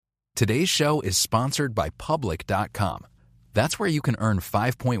Today's show is sponsored by Public.com. That's where you can earn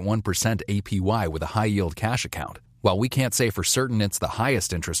 5.1% APY with a high-yield cash account. While we can't say for certain it's the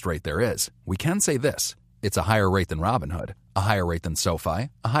highest interest rate there is, we can say this. It's a higher rate than Robinhood, a higher rate than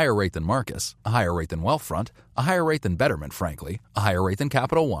SoFi, a higher rate than Marcus, a higher rate than Wealthfront, a higher rate than Betterment, frankly, a higher rate than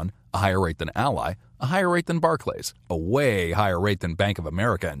Capital One, a higher rate than Ally, a higher rate than Barclays, a way higher rate than Bank of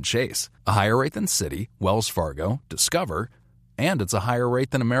America and Chase, a higher rate than Citi, Wells Fargo, Discover, and it's a higher rate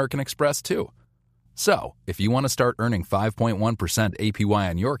than American Express, too. So, if you want to start earning 5.1% APY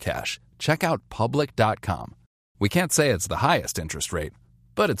on your cash, check out Public.com. We can't say it's the highest interest rate,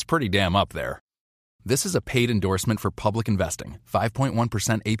 but it's pretty damn up there. This is a paid endorsement for Public Investing.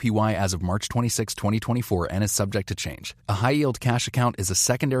 5.1% APY as of March 26, 2024 and is subject to change. A high-yield cash account is a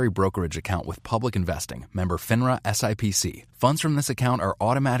secondary brokerage account with Public Investing. Member FINRA SIPC. Funds from this account are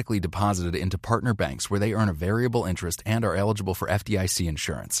automatically deposited into partner banks where they earn a variable interest and are eligible for FDIC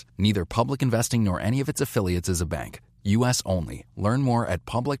insurance. Neither Public Investing nor any of its affiliates is a bank. U.S. only. Learn more at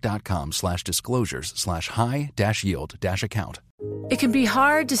public.com/disclosures/high-yield-account. It can be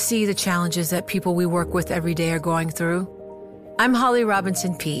hard to see the challenges that people we work with every day are going through. I'm Holly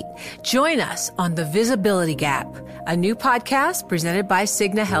Robinson Peete. Join us on The Visibility Gap, a new podcast presented by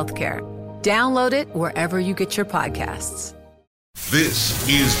Cigna Healthcare. Download it wherever you get your podcasts. This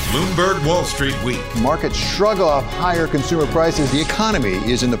is Bloomberg Wall Street Week. Markets shrug off higher consumer prices. The economy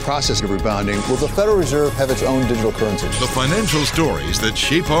is in the process of rebounding. Will the Federal Reserve have its own digital currency? The financial stories that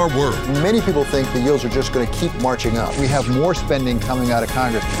shape our world. Many people think the yields are just going to keep marching up. We have more spending coming out of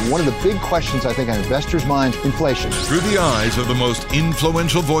Congress. One of the big questions, I think, on investors' minds, inflation. Through the eyes of the most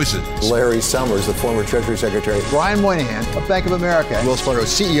influential voices. Larry Summers, the former Treasury Secretary. Brian Moynihan of Bank of America. Wells Fargo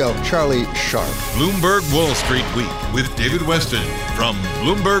CEO Charlie Sharp. Bloomberg Wall Street Week with David Weston from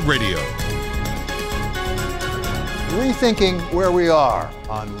Bloomberg Radio. Rethinking where we are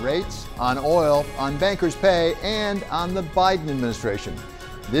on rates, on oil, on bankers' pay, and on the Biden administration.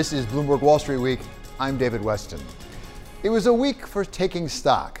 This is Bloomberg Wall Street Week. I'm David Weston. It was a week for taking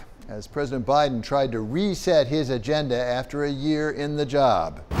stock as President Biden tried to reset his agenda after a year in the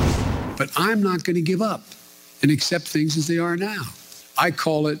job. But I'm not going to give up and accept things as they are now. I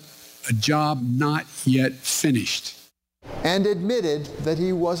call it a job not yet finished. And admitted that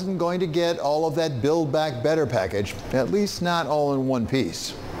he wasn't going to get all of that Build Back Better package, at least not all in one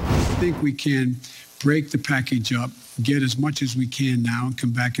piece. I think we can break the package up, get as much as we can now, and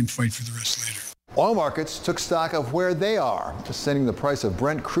come back and fight for the rest later. Oil markets took stock of where they are, just sending the price of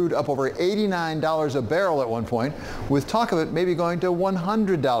Brent crude up over $89 a barrel at one point, with talk of it maybe going to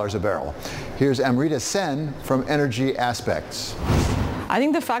 $100 a barrel. Here's Amrita Sen from Energy Aspects. I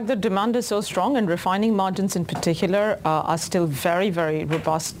think the fact that demand is so strong and refining margins in particular are still very, very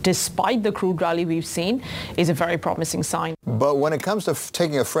robust despite the crude rally we've seen is a very promising sign. But when it comes to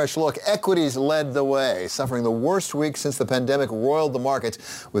taking a fresh look, equities led the way, suffering the worst week since the pandemic roiled the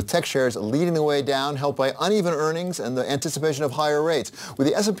markets, with tech shares leading the way down, helped by uneven earnings and the anticipation of higher rates, with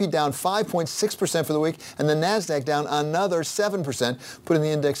the S&P down 5.6% for the week and the NASDAQ down another 7%, putting the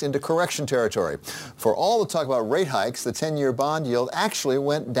index into correction territory. For all the talk about rate hikes, the 10-year bond yield actually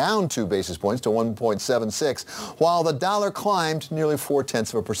went down 2 basis points to 1.76, while the dollar climbed nearly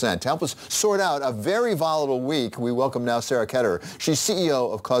 0.4%. To help us sort out a very volatile week, we welcome now Sarah Ketterer. She's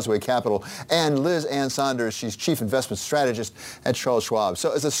CEO of Causeway Capital, and Liz Ann Saunders. She's Chief Investment Strategist at Charles Schwab.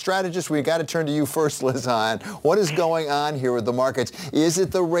 So as a strategist, we got to turn to you first, Liz Ann. What is going on here with the markets? Is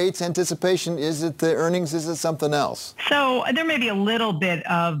it the rates anticipation? Is it the earnings? Is it something else? So there may be a little bit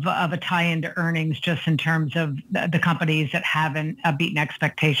of a tie into earnings just in terms of the companies that haven't beaten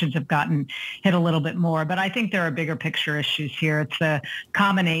expectations have gotten hit a little bit more. But I think there are bigger picture issues here. It's the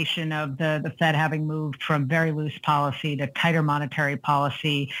combination of the Fed having moved from very loose policy to tighter monetary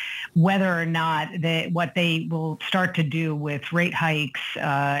policy, whether or not what they will start to do with rate hikes,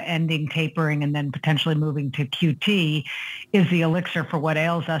 ending tapering, and then potentially moving to QT is the elixir for what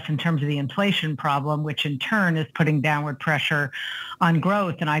ails us in terms of the inflation problem, which in turn is putting downward pressure on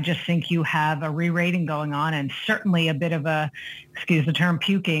growth. And I just think you have a re-rating going on and certainly a bit of a, excuse the term,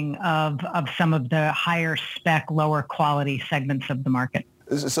 puking of some of the higher spec, lower quality segments of the market.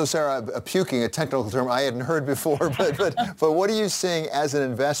 So, Sarah, puking, a technical term I hadn't heard before, but what are you seeing as an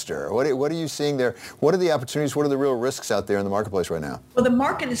investor? What are you seeing there? What are the opportunities? What are the real risks out there in the marketplace right now? Well, the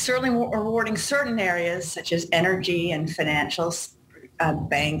market is certainly rewarding certain areas such as energy and financials,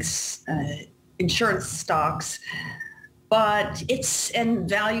 banks, insurance stocks. But and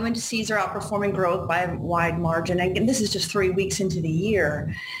value indices are outperforming growth by a wide margin. And this is just 3 weeks into the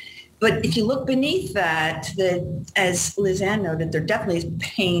year. But if you look beneath that, as Liz Ann noted, there definitely is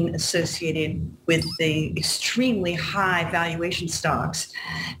pain associated with the extremely high valuation stocks.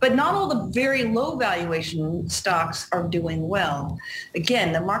 But not all the very low valuation stocks are doing well.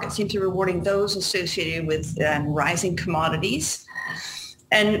 Again, the market seems to be rewarding those associated with rising commodities.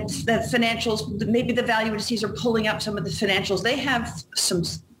 And the financials, maybe the value indices are pulling up some of the financials. They have some,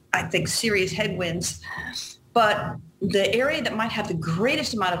 I think, serious headwinds. But the area that might have the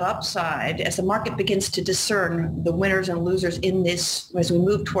greatest amount of upside as the market begins to discern the winners and losers in this, as we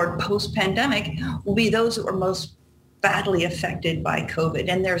move toward post-pandemic, will be those that were most badly affected by COVID.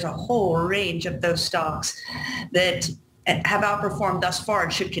 And there's a whole range of those stocks that have outperformed thus far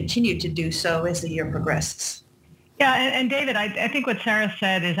and should continue to do so as the year progresses. Yeah, and David, I think what Sarah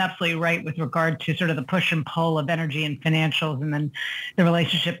said is absolutely right with regard to sort of the push and pull of energy and financials and then the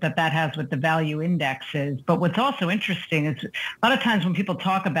relationship that has with the value indexes. But what's also interesting is a lot of times when people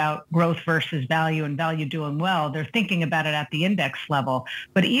talk about growth versus value and value doing well, they're thinking about it at the index level.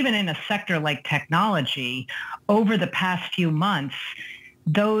 But even in a sector like technology, over the past few months,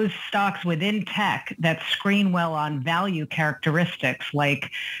 those stocks within tech that screen well on value characteristics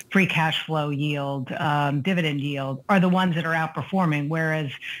like free cash flow yield, dividend yield, are the ones that are outperforming,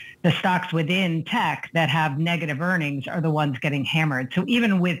 whereas the stocks within tech that have negative earnings are the ones getting hammered. So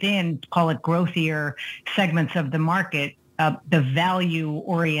even within, call it growthier segments of the market, the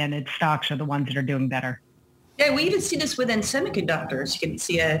value-oriented stocks are the ones that are doing better. Yeah, we even see this within semiconductors. You can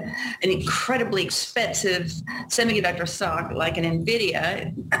see an incredibly expensive semiconductor stock like an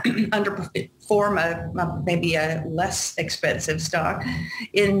NVIDIA underperform maybe a less expensive stock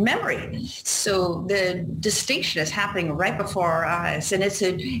in memory. So the distinction is happening right before our eyes. And it's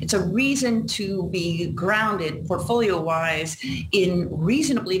a reason to be grounded portfolio-wise in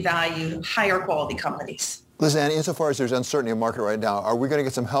reasonably valued, higher quality companies. Liz Ann, insofar as there's uncertainty in the market right now, are we going to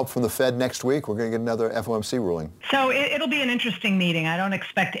get some help from the Fed next week? We're going to get another FOMC ruling. So it'll be an interesting meeting. I don't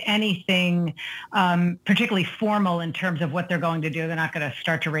expect anything particularly formal in terms of what they're going to do. They're not going to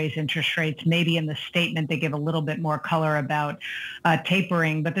start to raise interest rates. Maybe in the statement they give a little bit more color about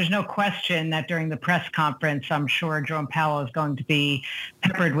tapering. But there's no question that during the press conference, I'm sure Jerome Powell is going to be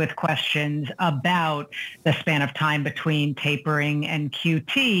peppered with questions about the span of time between tapering and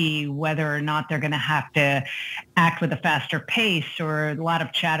QT, whether or not they're going to have to act with a faster pace, or a lot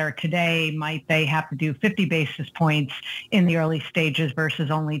of chatter today, might they have to do 50 basis points in the early stages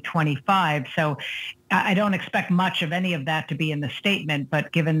versus only 25. So I don't expect much of any of that to be in the statement,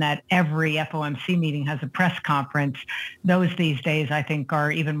 but given that every FOMC meeting has a press conference, those these days I think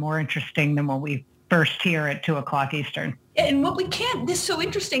are even more interesting than what we first hear at 2 o'clock Eastern. And what we can't, this is so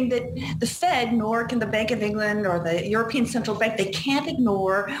interesting that the Fed, nor can the Bank of England or the European Central Bank, they can't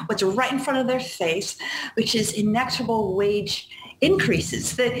ignore what's right in front of their face, which is inexorable wage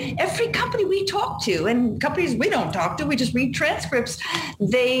increases. That every company we talk to, and companies we don't talk to, we just read transcripts,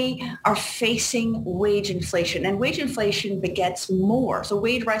 they are facing wage inflation. And wage inflation begets more. So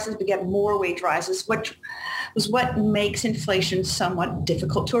wage rises beget more wage rises, which was what makes inflation somewhat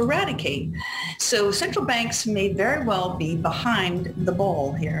difficult to eradicate. So central banks may very well be behind the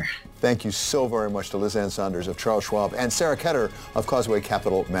ball here. Thank you so very much to Liz Ann Sonders of Charles Schwab and Sarah Ketter of Causeway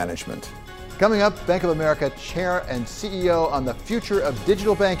Capital Management. Coming up, Bank of America Chair and CEO on the future of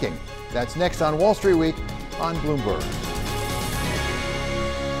digital banking. That's next on Wall Street Week on Bloomberg.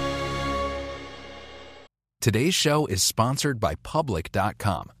 Today's show is sponsored by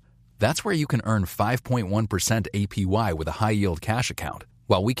Public.com. That's where you can earn 5.1% APY with a high-yield cash account.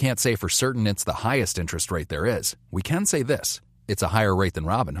 While we can't say for certain it's the highest interest rate there is, we can say this. It's a higher rate than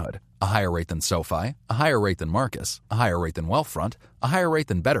Robinhood, a higher rate than SoFi, a higher rate than Marcus, a higher rate than Wealthfront, a higher rate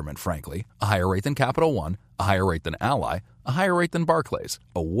than Betterment, frankly, a higher rate than Capital One, a higher rate than Ally, a higher rate than Barclays,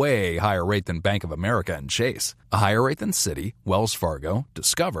 a way higher rate than Bank of America and Chase, a higher rate than Citi, Wells Fargo,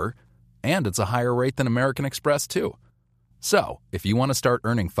 Discover, and it's a higher rate than American Express, too. So, if you want to start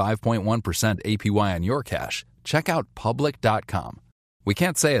earning 5.1% APY on your cash, check out Public.com. We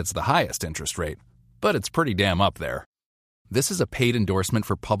can't say it's the highest interest rate, but it's pretty damn up there. This is a paid endorsement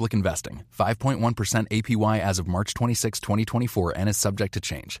for Public Investing. 5.1% APY as of March 26, 2024, and is subject to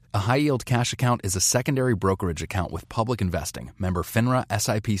change. A high-yield cash account is a secondary brokerage account with Public Investing, member FINRA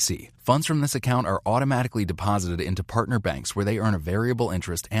SIPC. Funds from this account are automatically deposited into partner banks where they earn a variable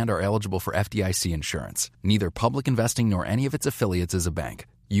interest and are eligible for FDIC insurance. Neither Public Investing nor any of its affiliates is a bank.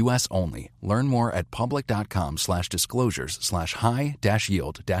 U.S. only. Learn more at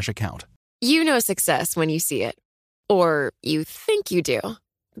public.com/disclosures/high-yield-account. You know success when you see it. Or you think you do.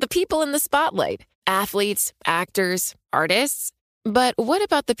 The people in the spotlight. Athletes, actors, artists. But what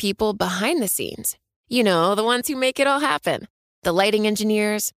about the people behind the scenes? You know, the ones who make it all happen. The lighting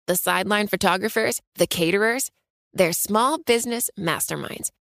engineers, the sideline photographers, the caterers, they're small business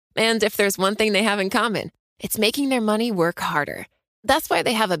masterminds. And if there's one thing they have in common, it's making their money work harder. That's why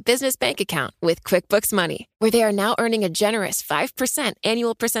they have a business bank account with QuickBooks Money, where they are now earning a generous 5%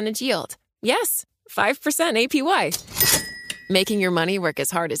 annual percentage yield. Yes, 5% APY. Making your money work as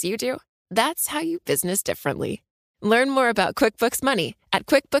hard as you do? That's how you business differently. Learn more about QuickBooks Money at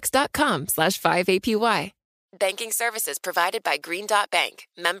quickbooks.com/5APY. Banking services provided by Green Dot Bank,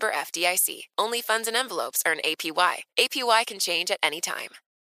 member FDIC. Only funds and envelopes earn APY. APY can change at any time.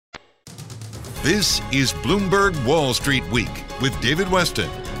 This is Bloomberg Wall Street Week with David Weston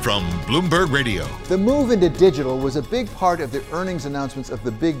from Bloomberg Radio. The move into digital was a big part of the earnings announcements of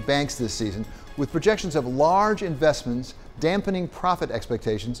the big banks this season, with projections of large investments dampening profit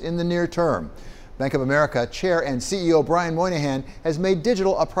expectations in the near term. Bank of America Chair and CEO Brian Moynihan has made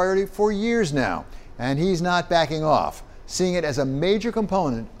digital a priority for years now, and he's not backing off, seeing it as a major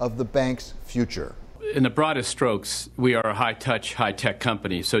component of the bank's future. In the broadest strokes, we are a high-touch, high-tech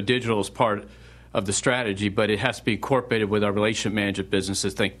company, so digital is part of the strategy, but it has to be incorporated with our relationship management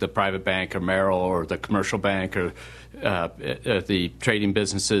businesses, think the private bank or Merrill or the commercial bank or the trading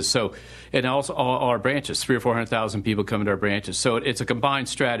businesses. So, and also all our branches, 300,000 or 400,000 people come into our branches. So it's a combined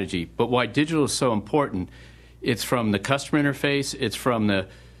strategy. But why digital is so important, it's from the customer interface, it's from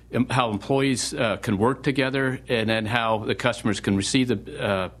how employees can work together, and then how the customers can receive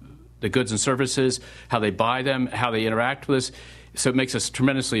the goods and services, how they buy them, how they interact with us. So it makes us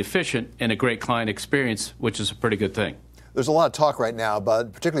tremendously efficient and a great client experience, which is a pretty good thing. There's a lot of talk right now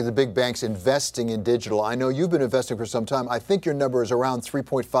about particularly the big banks investing in digital. I know you've been investing for some time. I think your number is around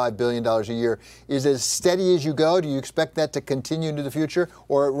 $3.5 billion a year. Is it as steady as you go? Do you expect that to continue into the future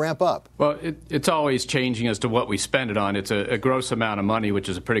or ramp up? Well, it's always changing as to what we spend it on. It's a gross amount of money, which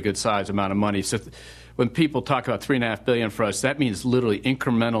is a pretty good size amount of money. So when people talk about $3.5 billion for us, that means literally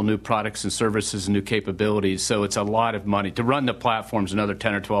incremental new products and services and new capabilities. So it's a lot of money. To run the platform's another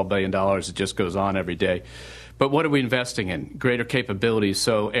 $10 or $12 billion. It just goes on every day. But what are we investing in? Greater capabilities.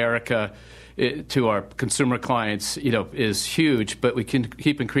 So Erica, to our consumer clients, is huge, but we can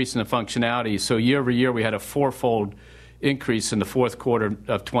keep increasing the functionality. So year over year, we had a fourfold increase in the fourth quarter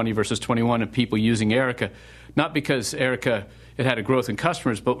of 20 versus 21 of people using Erica. Not because Erica, it had a growth in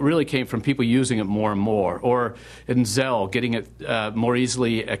customers, but really came from people using it more and more. Or in Zelle, getting it more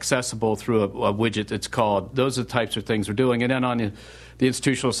easily accessible through a widget that's called. Those are the types of things we're doing. And then on the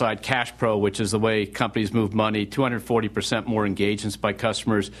institutional side, Cash Pro, which is the way companies move money, 240% more engagements by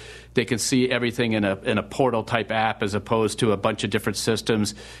customers. They can see everything in a portal-type app as opposed to a bunch of different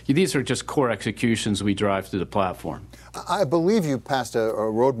systems. These are just core executions we drive through the platform. I believe you passed a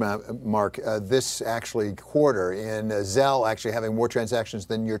roadmap mark this actually quarter in Zelle actually having more transactions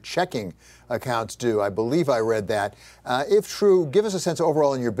than your checking accounts do. I believe I read that. If true, give us a sense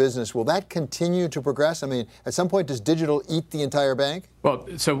overall in your business. Will that continue to progress? I mean, at some point, does digital eat the entire bank? Well,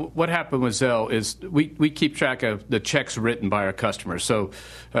 so what happened with Zelle is we keep track of the checks written by our customers. So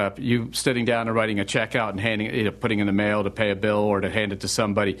you sitting down and writing a check out and handing it, putting it in the mail to pay a bill or to hand it to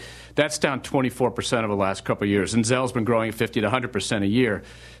somebody, that's down 24% over the last couple of years. And Zelle's been growing at 50 to 100% a year.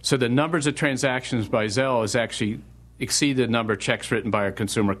 So the numbers of transactions by Zelle is actually exceeded the number of checks written by our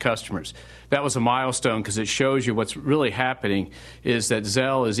consumer customers. That was a milestone because it shows you what's really happening is that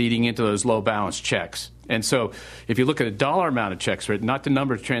Zelle is eating into those low balance checks. And so if you look at the dollar amount of checks written, not the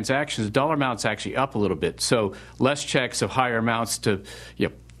number of transactions, the dollar amount's actually up a little bit. So less checks of higher amounts to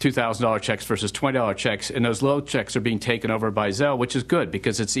 $2,000 checks versus $20 checks, and those low checks are being taken over by Zelle, which is good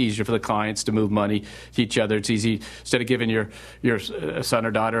because it's easier for the clients to move money to each other. It's easy instead of giving your son or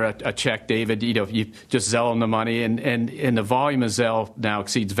daughter a check, David. You just Zelle them the money, and the volume of Zelle now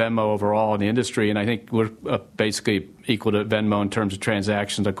exceeds Venmo overall in the industry, and I think we're basically equal to Venmo in terms of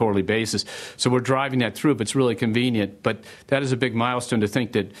transactions on a quarterly basis. So we're driving that through, but it's really convenient. But that is a big milestone to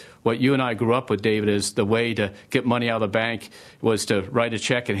think that what you and I grew up with, David, is the way to get money out of the bank was to write a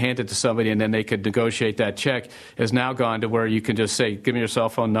check and hand it to somebody, and then they could negotiate that check, has now gone to where you can just say, give me your cell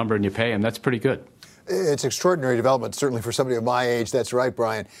phone number, and you pay them. That's pretty good. It's extraordinary development, certainly for somebody of my age. That's right,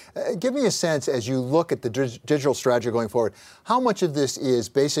 Brian. Give me a sense, as you look at the digital strategy going forward, how much of this is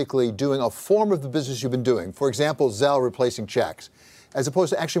basically doing a form of the business you've been doing? For example, Zelle replacing checks, as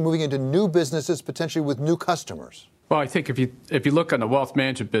opposed to actually moving into new businesses, potentially with new customers? Well, I think if you look on the wealth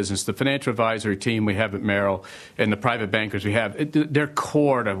management business, the financial advisory team we have at Merrill and the private bankers we have, they're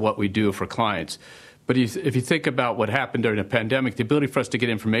core to what we do for clients. But if you think about what happened during the pandemic, the ability for us to get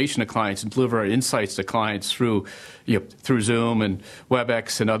information to clients and deliver our insights to clients through Zoom and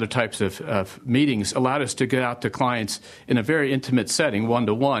WebEx and other types of meetings allowed us to get out to clients in a very intimate setting,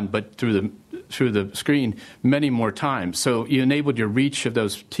 one-to-one, but through the through the screen many more times. So you enabled your reach of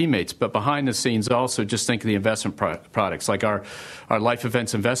those teammates. But behind the scenes also, just think of the investment products. Like our Life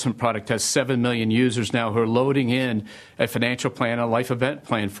Events investment product has 7 million users now who are loading in a financial plan, a life event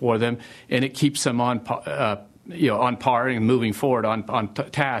plan for them, and it keeps them on par and moving forward on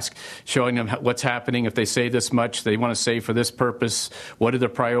task, showing them what's happening. If they save this much, they want to save for this purpose. What are their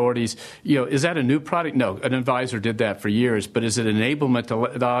priorities? Is that a new product? No, an advisor did that for years. But is it enablement to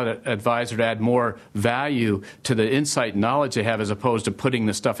allow an advisor to add more value to the insight and knowledge they have, as opposed to putting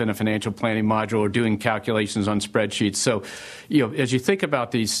the stuff in a financial planning module or doing calculations on spreadsheets? So, as you think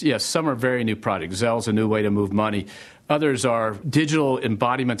about these, yes, some are very new products. Zelle's a new way to move money. Others are digital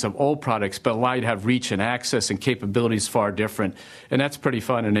embodiments of old products, but allow you to have reach and access and capabilities far different. And that's pretty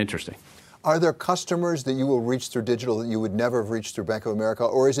fun and interesting. Are there customers that you will reach through digital that you would never have reached through Bank of America?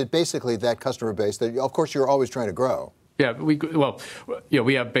 Or is it basically that customer base that, of course, you're always trying to grow? Yeah,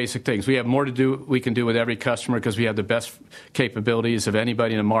 we have basic things. We have more to do. We can do with every customer because we have the best capabilities of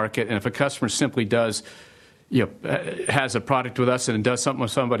anybody in the market. And if a customer simply has a product with us and does something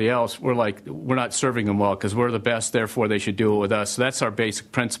with somebody else, we're not serving them well because we're the best, therefore they should do it with us. So that's our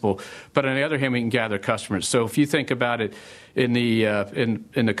basic principle. But on the other hand, we can gather customers. So if you think about it in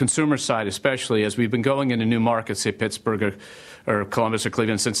the consumer side, especially as we've been going into new markets, say Pittsburgh or Columbus or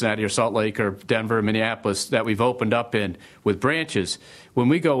Cleveland, Cincinnati or Salt Lake or Denver or Minneapolis, that we've opened up in with branches. When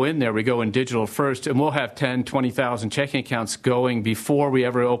we go in there, we go in digital first, and we'll have 10, 20,000 checking accounts going before we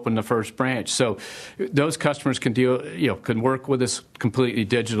ever open the first branch. So those customers can can work with us completely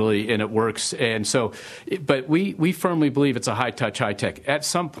digitally, and it works. And so, but we firmly believe it's a high touch, high tech. At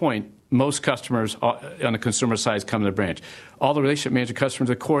some point, most customers on the consumer side come to the branch. All the relationship manager customers,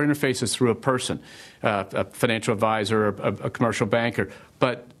 the core interface is through a person, a financial advisor, a commercial banker,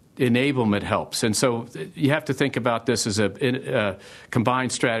 but enablement helps. And so you have to think about this as a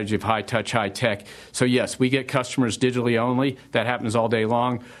combined strategy of high touch, high tech. So yes, we get customers digitally only. That happens all day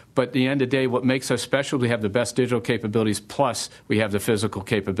long. But at the end of the day, what makes us special, we have the best digital capabilities, plus we have the physical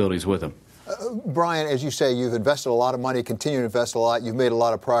capabilities with them. Brian, as you say, you've invested a lot of money, continue to invest a lot, you've made a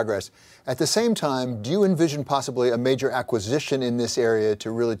lot of progress. At the same time, do you envision possibly a major acquisition in this area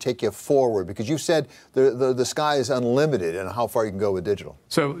to really take you forward? Because you said the sky is unlimited in how far you can go with digital.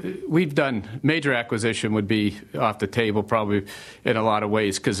 So we've done major acquisition would be off the table probably in a lot of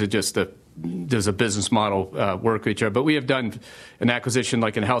ways because it just does a business model work with each other. But we have done an acquisition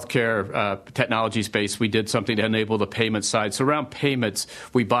like in healthcare technology space. We did something to enable the payment side. So around payments,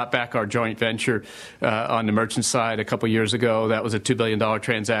 we bought back our joint venture on the merchant side a couple years ago. That was a $2 billion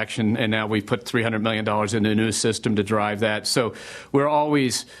transaction, and now we've put $300 million into a new system to drive that. So we're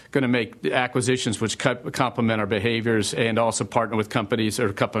always going to make acquisitions which complement our behaviors and also partner with companies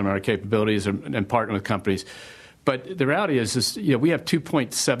or complement our capabilities and partner with companies. But the reality is we have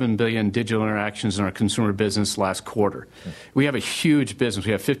 2.7 billion digital interactions in our consumer business last quarter. We have a huge business.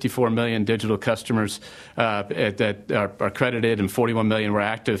 We have 54 million digital customers that are accredited, and 41 million were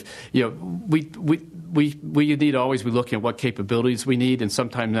active. We need to always be looking at what capabilities we need, and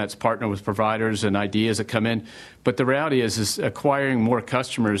sometimes that's partner with providers and ideas that come in. But the reality is acquiring more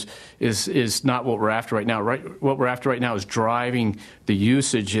customers is not what we're after right now. What we're after right now is driving the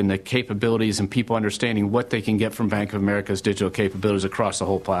usage and the capabilities and people understanding what they can get from Bank of America's digital capabilities across the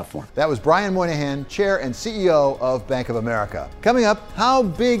whole platform. That was Brian Moynihan, Chair and CEO of Bank of America. Coming up, how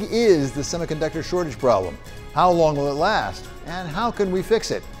big is the semiconductor shortage problem? How long will it last? And how can we fix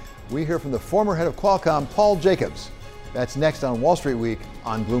it? We hear from the former head of Qualcomm, Paul Jacobs. That's next on Wall Street Week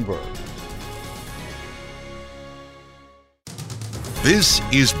on Bloomberg. This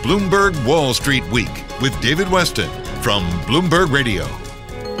is Bloomberg Wall Street Week with David Weston from Bloomberg Radio.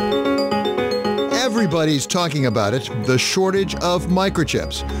 Everybody's talking about it, the shortage of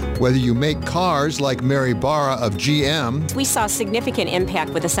microchips. Whether you make cars like Mary Barra of GM. We saw significant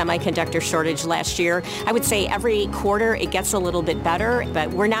impact with the semiconductor shortage last year. I would say every quarter it gets a little bit better, but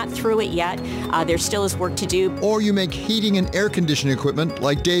we're not through it yet. There still is work to do. Or you make heating and air conditioning equipment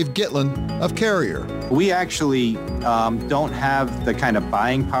like Dave Gitlin of Carrier. We actually don't have the kind of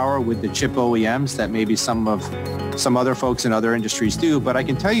buying power with the chip OEMs that maybe some other folks in other industries do, but I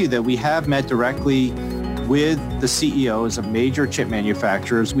can tell you that we have met directly with the CEOs of major chip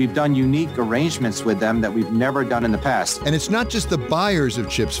manufacturers. We've done unique arrangements with them that we've never done in the past. And it's not just the buyers of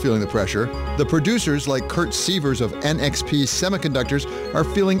chips feeling the pressure. The producers like Kurt Sievers of NXP Semiconductors are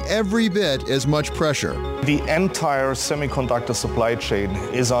feeling every bit as much pressure. The entire semiconductor supply chain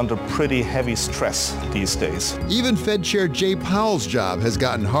is under pretty heavy stress these days. Even Fed Chair Jay Powell's job has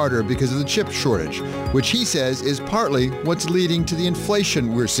gotten harder because of the chip shortage, which he says is partly what's leading to the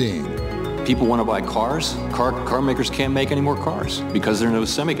inflation we're seeing. people want to buy cars. Car makers can't make any more cars because there are no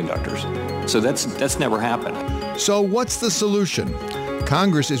semiconductors. So that's never happened. So what's the solution?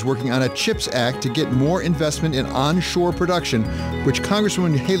 Congress is working on a CHIPS Act to get more investment in onshore production, which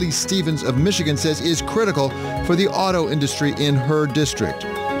Congresswoman Haley Stevens of Michigan says is critical for the auto industry in her district.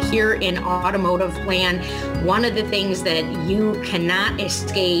 Here in automotive land, one of the things that you cannot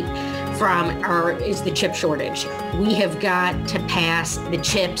escape from is the chip shortage. We have got to pass the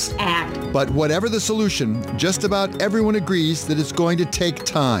CHIPS Act. But whatever the solution, just about everyone agrees that it's going to take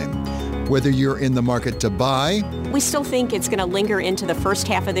time. Whether you're in the market to buy, we still think it's going to linger into the first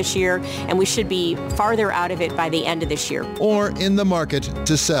half of this year, and we should be farther out of it by the end of this year. Or in the market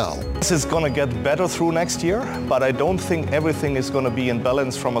to sell. This is going to get better through next year, but I don't think everything is going to be in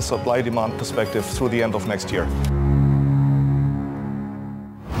balance from a supply-demand perspective through the end of next year.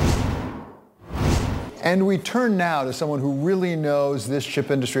 And we turn now to someone who really knows this chip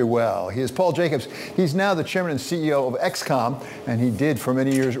industry well. He is Paul Jacobs. He's now the chairman and CEO of XCOM, and he did for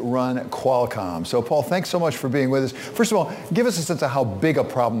many years run Qualcomm. So Paul, thanks so much for being with us. First of all, give us a sense of how big a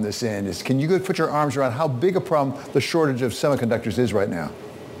problem this is. Can you put your arms around how big a problem the shortage of semiconductors is right now?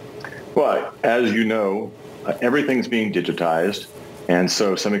 Well, as you know, everything's being digitized. And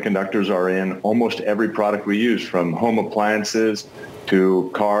so semiconductors are in almost every product we use, from home appliances to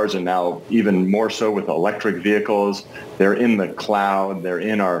cars, and now even more so with electric vehicles. They're in the cloud, they're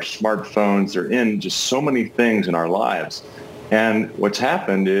in our smartphones, they're in just so many things in our lives. And what's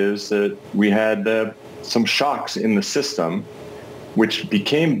happened is that we had some shocks in the system, which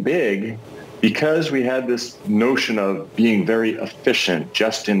became big because we had this notion of being very efficient,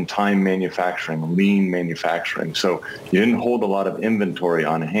 just-in-time manufacturing, lean manufacturing. So you didn't hold a lot of inventory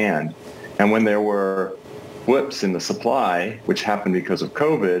on hand. And when there were blips in the supply, which happened because of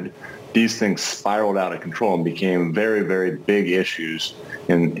COVID, these things spiraled out of control and became very, very big issues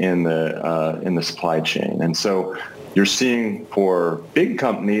in the supply chain. And so you're seeing for big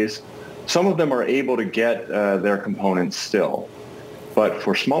companies, some of them are able to get their components still. But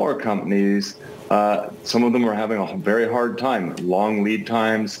for smaller companies, some of them are having a very hard time. Long lead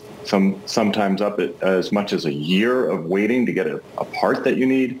times, sometimes up at as much as a year of waiting to get a part that you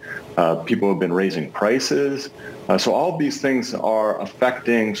need. People have been raising prices. So all of these things are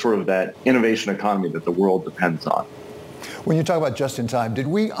affecting sort of that innovation economy that the world depends on. When you talk about just-in-time, did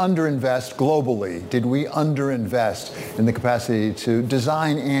we underinvest globally? Did we underinvest in the capacity to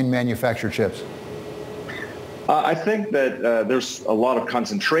design and manufacture chips? I think that there's a lot of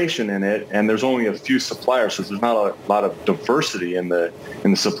concentration in it, and there's only a few suppliers, so there's not a lot of diversity in the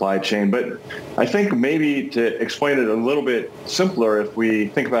supply chain. But I think maybe to explain it a little bit simpler, if we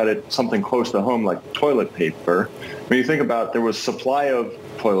think about it something close to home like toilet paper, when you think about there was supply of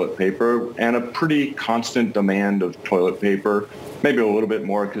toilet paper and a pretty constant demand of toilet paper, maybe a little bit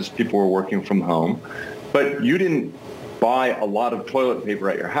more because people were working from home, but you didn't buy a lot of toilet paper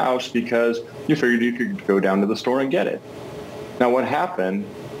at your house because you figured you could go down to the store and get it. Now what happened,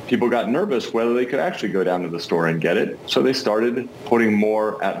 people got nervous whether they could actually go down to the store and get it, so they started putting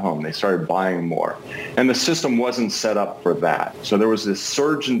more at home. They started buying more. And the system wasn't set up for that. So there was this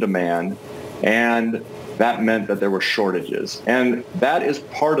surge in demand, and that meant that there were shortages. And that is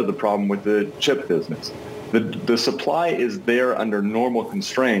part of the problem with the chip business. The supply is there under normal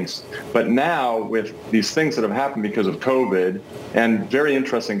constraints, but now with these things that have happened because of COVID, and very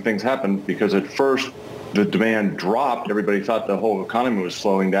interesting things happened because at first the demand dropped. Everybody thought the whole economy was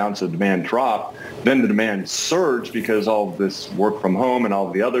slowing down, so the demand dropped. Then the demand surged because all of this work from home and all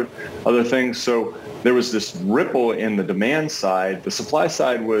of the other things. So there was this ripple in the demand side. The supply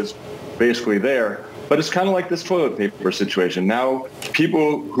side was basically there, but it's kind of like this toilet paper situation. Now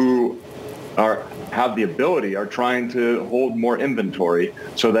people who have the ability are trying to hold more inventory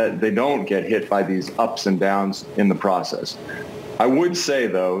so that they don't get hit by these ups and downs in the process. I would say,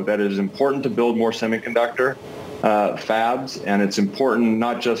 though, that it is important to build more semiconductor fabs, and it's important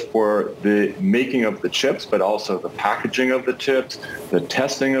not just for the making of the chips, but also the packaging of the chips, the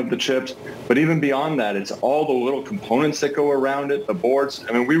testing of the chips. But even beyond that, it's all the little components that go around it, the boards.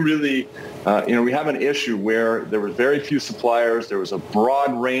 I mean, we really, we have an issue where there were very few suppliers. There was a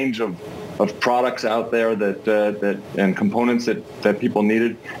broad range of products out there that and components that people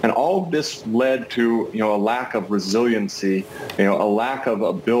needed, and all of this led to a lack of resiliency, a lack of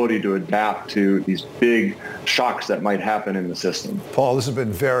ability to adapt to these big shocks that might happen in the system. Paul, this has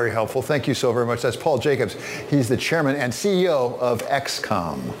been very helpful. Thank you so very much. That's Paul Jacobs. He's the chairman and CEO of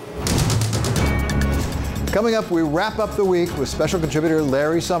XCOM. Coming up, we wrap up the week with special contributor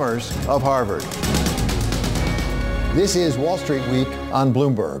Larry Summers of Harvard. This is Wall Street Week on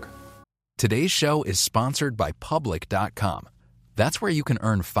Bloomberg. Today's show is sponsored by Public.com. That's where you can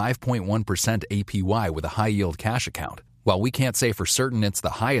earn 5.1% APY with a high-yield cash account. While we can't say for certain it's the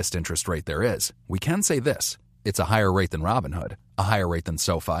highest interest rate there is, we can say this. It's a higher rate than Robinhood, a higher rate than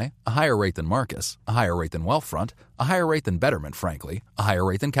SoFi, a higher rate than Marcus, a higher rate than Wealthfront, a higher rate than Betterment, frankly, a higher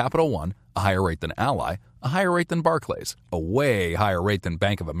rate than Capital One, a higher rate than Ally, a higher rate than Barclays, a way higher rate than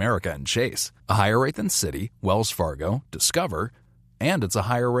Bank of America and Chase, a higher rate than Citi, Wells Fargo, Discover, and it's a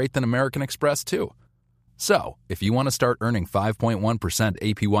higher rate than American Express, too. So, if you want to start earning 5.1%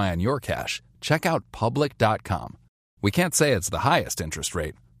 APY on your cash, check out Public.com. We can't say it's the highest interest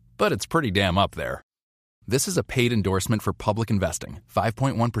rate, but it's pretty damn up there. This is a paid endorsement for Public Investing.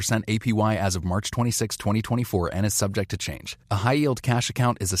 5.1% APY as of March 26, 2024 and is subject to change. A high-yield cash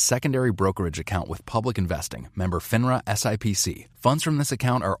account is a secondary brokerage account with Public Investing, member FINRA SIPC. Funds from this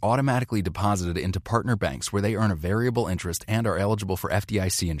account are automatically deposited into partner banks where they earn a variable interest and are eligible for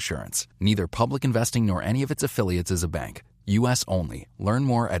FDIC insurance. Neither Public Investing nor any of its affiliates is a bank. U.S. only. Learn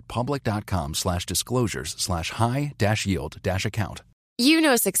more at public.com/disclosures/high-yield-account. You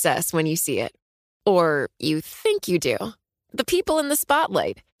know success when you see it. Or you think you do. The people in the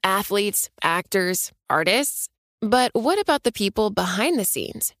spotlight. Athletes, actors, artists. But what about the people behind the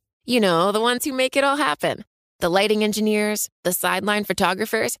scenes? You know, the ones who make it all happen. The lighting engineers, the sideline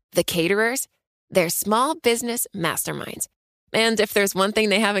photographers, the caterers. They're small business masterminds. And if there's one thing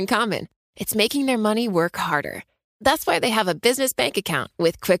they have in common, it's making their money work harder. That's why they have a business bank account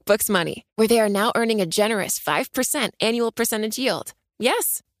with QuickBooks Money, where they are now earning a generous 5% annual percentage yield.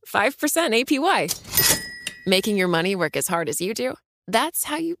 Yes, 5% APY. Making your money work as hard as you do? That's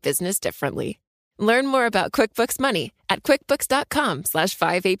how you business differently. Learn more about QuickBooks Money at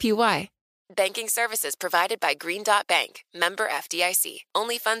quickbooks.com/5APY. Banking services provided by Green Dot Bank, member FDIC.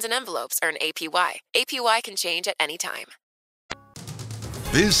 Only funds and envelopes earn APY. APY can change at any time.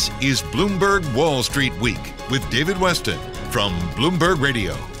 This is Bloomberg Wall Street Week with David Weston from Bloomberg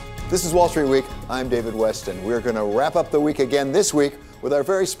Radio. This is Wall Street Week. I'm David Weston. We're going to wrap up the week again this week with our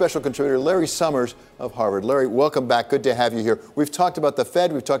very special contributor, Larry Summers of Harvard. Larry, welcome back. Good to have you here. We've talked about the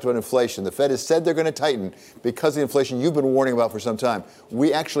Fed. We've talked about inflation. The Fed has said they're going to tighten because of the inflation you've been warning about for some time.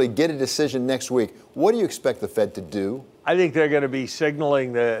 We actually get a decision next week. What do you expect the Fed to do? I think they're going to be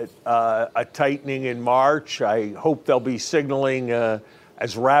signaling that a tightening in March. I hope they'll be signaling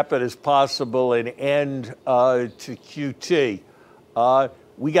as rapid as possible an end to QT.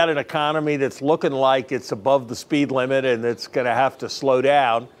 We got an economy that's looking like it's above the speed limit and it's going to have to slow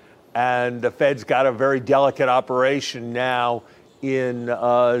down. And the Fed's got a very delicate operation now in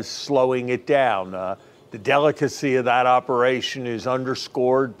slowing it down. The delicacy of that operation is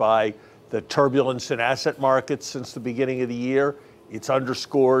underscored by the turbulence in asset markets since the beginning of the year. It's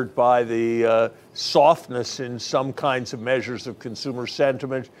underscored by the softness in some kinds of measures of consumer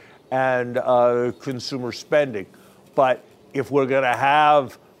sentiment and consumer spending. But if we're going to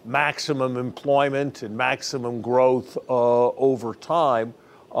have maximum employment and maximum growth over time,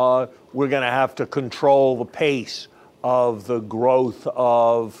 we're going to have to control the pace of the growth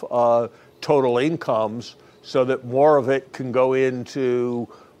of total incomes so that more of it can go into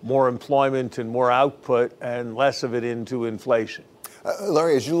more employment and more output and less of it into inflation.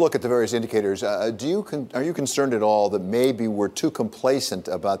 Larry, as you look at the various indicators, are you concerned at all that maybe we're too complacent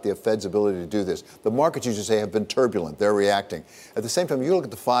about the Fed's ability to do this? The markets, you should say, have been turbulent. They're reacting. At the same time, you look at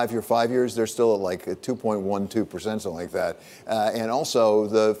the 5 years, they're still at like 2.12%, something like that. And also,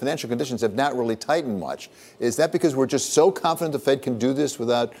 the financial conditions have not really tightened much. Is that because we're just so confident the Fed can do this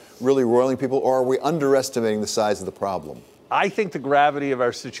without really roiling people, or are we underestimating the size of the problem? I think the gravity of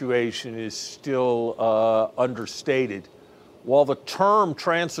our situation is still understated. While the term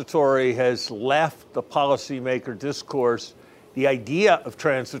transitory has left the policymaker discourse, the idea of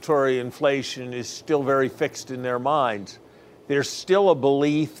transitory inflation is still very fixed in their minds. There's still a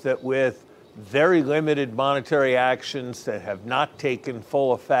belief that with very limited monetary actions that have not taken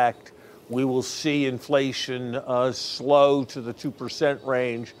full effect, we will see inflation slow to the 2%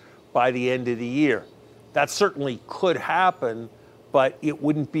 range by the end of the year. That certainly could happen, but it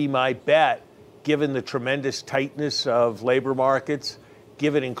wouldn't be my bet, given the tremendous tightness of labor markets,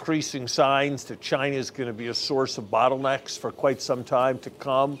 given increasing signs that China is going to be a source of bottlenecks for quite some time to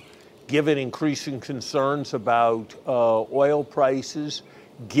come, given increasing concerns about oil prices,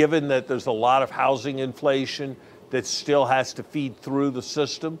 given that there's a lot of housing inflation that still has to feed through the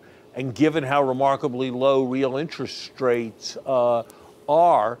system, and given how remarkably low real interest rates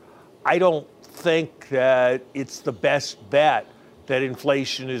are, I don't think that it's the best bet that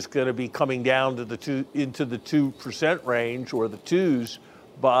inflation is going to be coming down to into the 2% range or the twos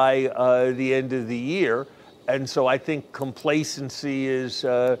by the end of the year. And so I think complacency is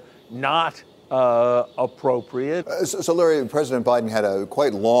not appropriate. So, Larry, President Biden had a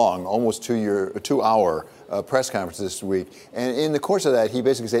quite long, almost 2-hour press conference this week. And in the course of that, he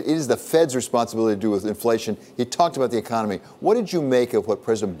basically said it is the Fed's responsibility to do with inflation. He talked about the economy. What did you make of what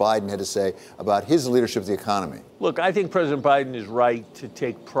President Biden had to say about his leadership of the economy? Look, I think President Biden is right to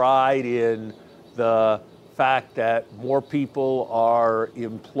take pride in the fact that more people are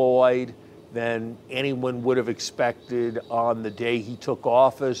employed than anyone would have expected on the day he took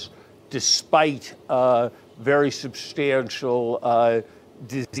office, despite very substantial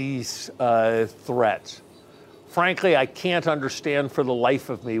disease threats. Frankly, I can't understand for the life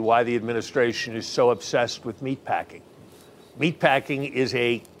of me why the administration is so obsessed with meatpacking. Meatpacking is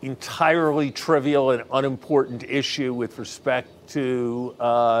an entirely trivial and unimportant issue with respect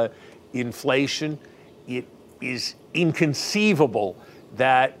to inflation. It is inconceivable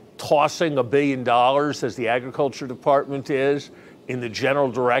that tossing $1 billion, as the Agriculture Department is, in the general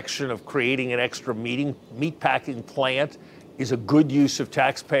direction of creating an extra meatpacking plant is a good use of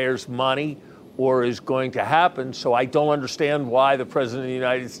taxpayers' money or is going to happen. So I don't understand why the President of the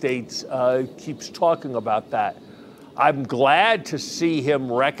United States keeps talking about that. I'm glad to see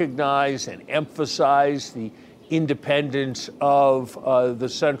him recognize and emphasize the independence of the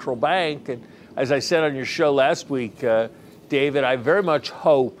central bank. And as I said on your show last week, David, I very much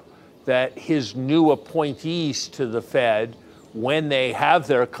hope that his new appointees to the Fed, when they have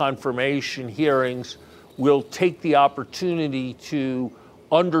their confirmation hearings, will take the opportunity to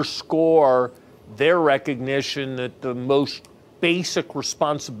underscore their recognition that the most basic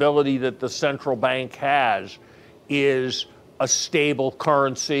responsibility that the central bank has is a stable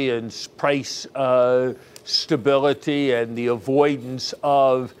currency and price stability and the avoidance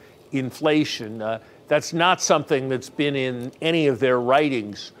of inflation. That's not something that's been in any of their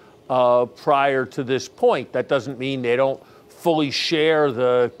writings prior to this point. That doesn't mean they don't fully share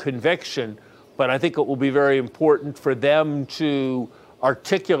the conviction, but I think it will be very important for them to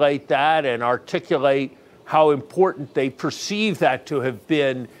articulate that and articulate how important they perceive that to have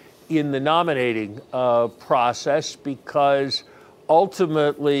been in the nominating process, because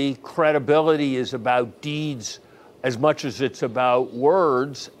ultimately credibility is about deeds as much as it's about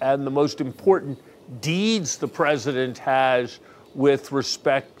words, and the most important deeds the president has with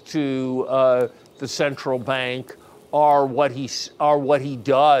respect to the central bank are what he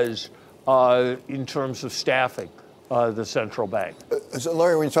does in terms of staffing the central bank. So,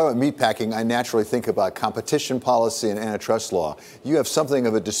 Larry, when you talk about meatpacking, I naturally think about competition policy and antitrust law. You have something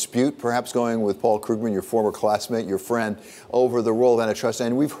of a dispute, perhaps going with Paul Krugman, your former classmate, your friend, over the role of antitrust.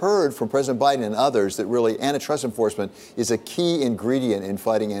 And we've heard from President Biden and others that really antitrust enforcement is a key ingredient in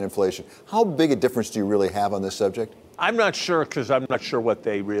fighting inflation. How big a difference do you really have on this subject? I'm not sure, because I'm not sure what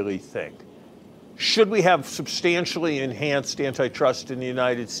they really think. Should we have substantially enhanced antitrust in the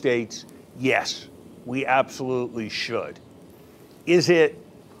United States? Yes, we absolutely should. Is it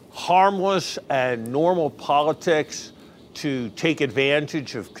harmless and normal politics to take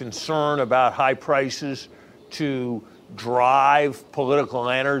advantage of concern about high prices to drive political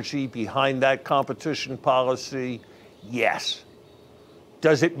energy behind that competition policy? Yes.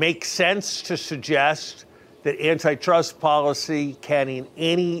 Does it make sense to suggest that antitrust policy can in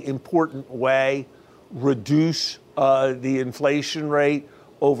any important way reduce the inflation rate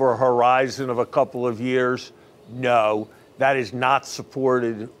over a horizon of a couple of years? No, that is not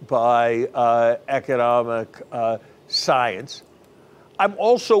supported by economic science. I'm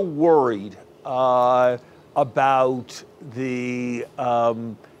also worried about the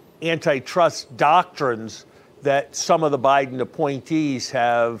antitrust doctrines that some of the Biden appointees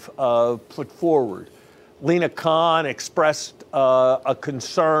have put forward. Lina Khan expressed a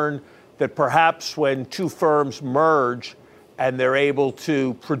concern that perhaps when two firms merge and they're able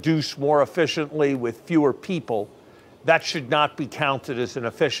to produce more efficiently with fewer people, that should not be counted as an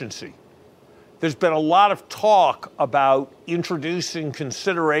efficiency. There's been a lot of talk about introducing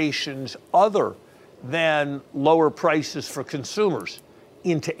considerations other than lower prices for consumers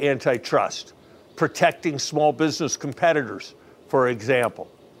into antitrust, protecting small business competitors, for example.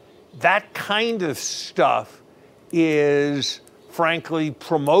 That kind of stuff is, frankly,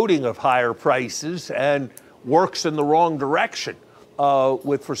 promoting of higher prices and works in the wrong direction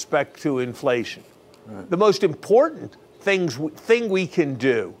with respect to inflation. Right. The most important thing we can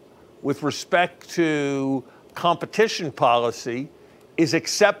do with respect to competition policy is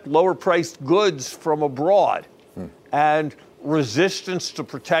accept lower priced goods from abroad. And resistance to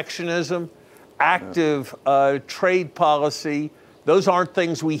protectionism, active trade policy, those aren't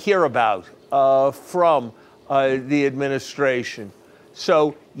things we hear about from the administration.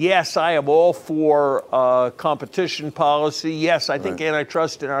 So, yes, I am all for competition policy. Yes, I think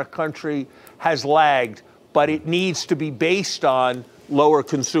antitrust in our country has lagged, but it needs to be based on lower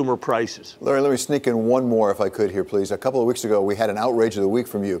consumer prices. Larry, let me sneak in one more if I could here, please. A couple of weeks ago, we had an outrage of the week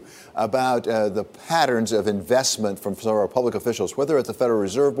from you about the patterns of investment from some of our public officials, whether at the Federal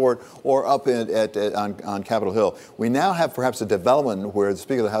Reserve Board or up on Capitol Hill. We now have perhaps a development where the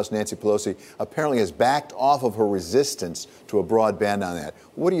Speaker of the House, Nancy Pelosi, apparently has backed off of her resistance to a broad ban on that.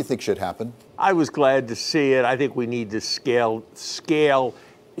 What do you think should happen? I was glad to see it. I think we need to scale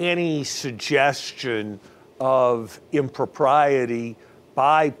any suggestion of impropriety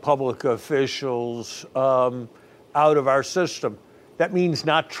by public officials out of our system. That means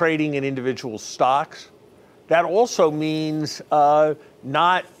not trading in individual stocks. That also means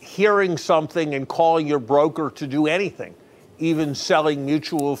not hearing something and calling your broker to do anything, even selling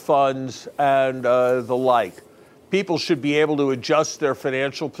mutual funds and the like. People should be able to adjust their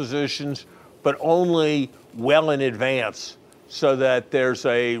financial positions, but only well in advance so that there's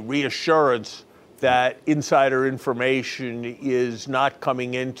a reassurance that insider information is not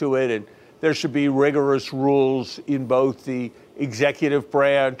coming into it. And there should be rigorous rules in both the executive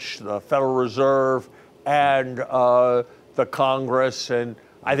branch, the Federal Reserve, and the Congress. And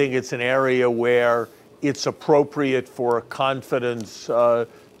I think it's an area where it's appropriate for confidence to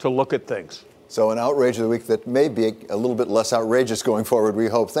look at things. So an outrage of the week that may be a little bit less outrageous going forward, we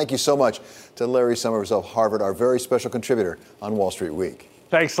hope. Thank you so much to Larry Summers of Harvard, our very special contributor on Wall Street Week.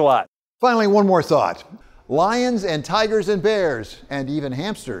 Thanks a lot. Finally, one more thought. Lions and tigers and bears and even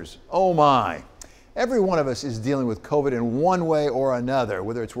hamsters. Oh my. Every one of us is dealing with COVID in one way or another,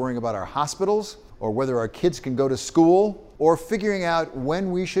 whether it's worrying about our hospitals or whether our kids can go to school or figuring out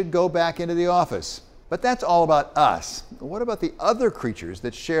when we should go back into the office. But that's all about us. What about the other creatures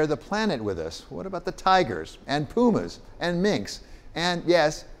that share the planet with us? What about the tigers and pumas and minks and,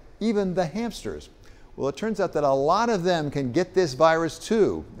 yes, even the hamsters? Well, it turns out that a lot of them can get this virus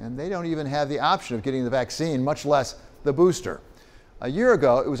too, and they don't even have the option of getting the vaccine, much less the booster. A year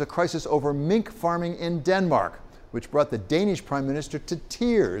ago, it was a crisis over mink farming in Denmark, which brought the Danish Prime Minister to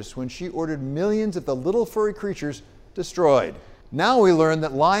tears when she ordered millions of the little furry creatures destroyed. Now we learn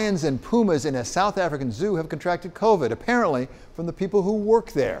that lions and pumas in a South African zoo have contracted COVID, apparently from the people who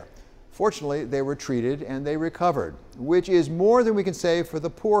work there. Fortunately, they were treated and they recovered, which is more than we can say for the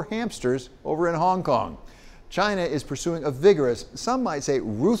poor hamsters over in Hong Kong. China is pursuing a vigorous, some might say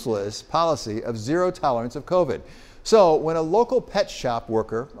ruthless, policy of zero tolerance of COVID. So when a local pet shop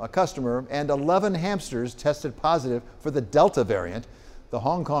worker, a customer, and 11 hamsters tested positive for the Delta variant, the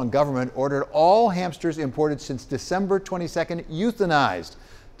Hong Kong government ordered all hamsters imported since December 22nd euthanized,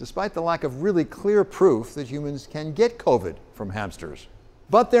 despite the lack of really clear proof that humans can get COVID from hamsters.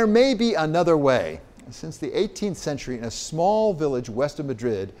 But there may be another way. Since the 18th century, in a small village west of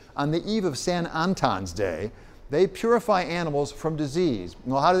Madrid, on the eve of San Anton's Day, they purify animals from disease.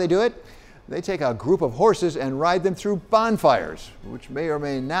 Well, how do they do it? They take a group of horses and ride them through bonfires, which may or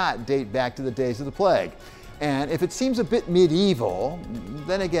may not date back to the days of the plague. And if it seems a bit medieval,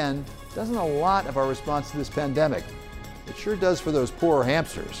 then again, doesn't a lot of our response to this pandemic? It sure does for those poor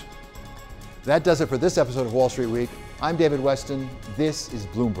hamsters. That does it for this episode of Wall Street Week. I'm David Westin. This is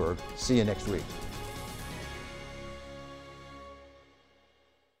Bloomberg. See you next week.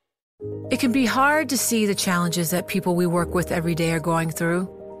 It can be hard to see the challenges that people we work with every day are going through.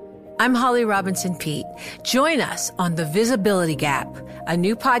 I'm Holly Robinson Peete. Join us on The Visibility Gap, a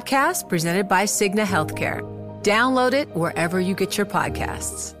new podcast presented by Cigna Healthcare. Download it wherever you get your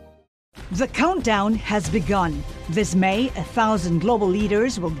podcasts. The countdown has begun. This May, 1,000 global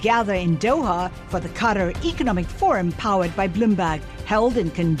leaders will gather in Doha for the Qatar Economic Forum powered by Bloomberg, held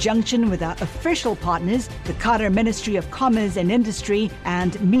in conjunction with our official partners, the Qatar Ministry of Commerce and Industry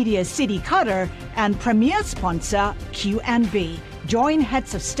and Media City Qatar, and premier sponsor QNB. Join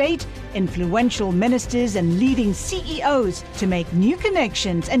heads of state, influential ministers, and leading CEOs to make new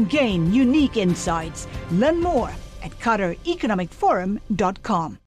connections and gain unique insights. Learn more at QatarEconomicForum.com.